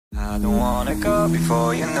I don't wanna go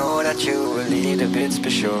before you know that you were a little bit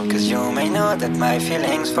special. Cause you may know that my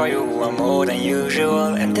feelings for you are more than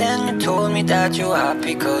usual. And then you told me that you're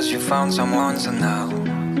happy cause you found someone, so now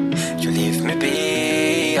you leave me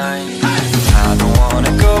behind. I don't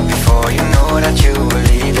wanna go before you know that you were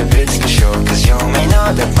a little bit special. Cause you may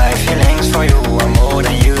know that my feelings for you are more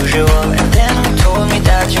than usual. And then you told me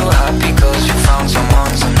that you're happy cause you found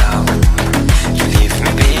someone, so now you leave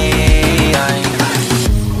me behind.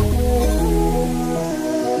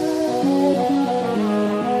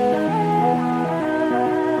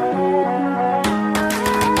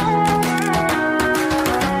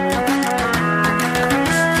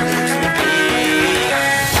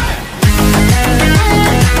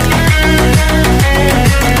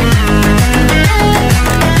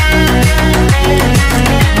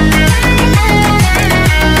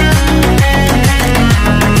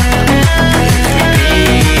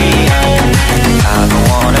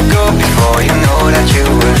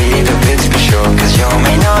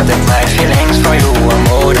 That my feelings for you are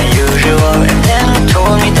more than usual. And then you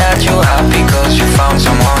told me that you're happy cause you found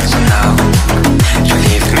someone, so now you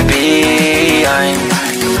leave me behind.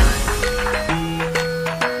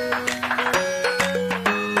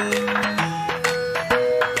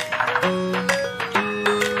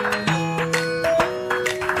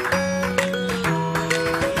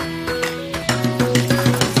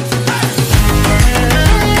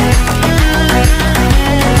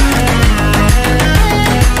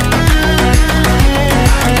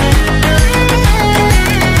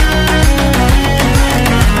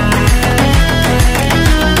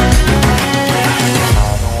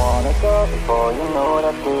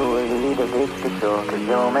 Cause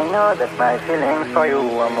you may know that my feelings for you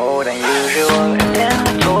are more than usual. And then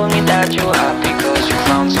you told me that you're happy cause you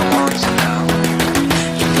found someone, so now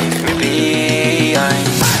you leave me behind.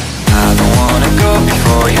 I don't wanna go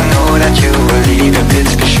before you know that you were a little bit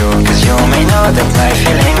special. Cause you may know that my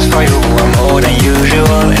feelings for you are more than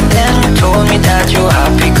usual. And then you told me that you're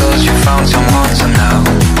happy cause you found someone.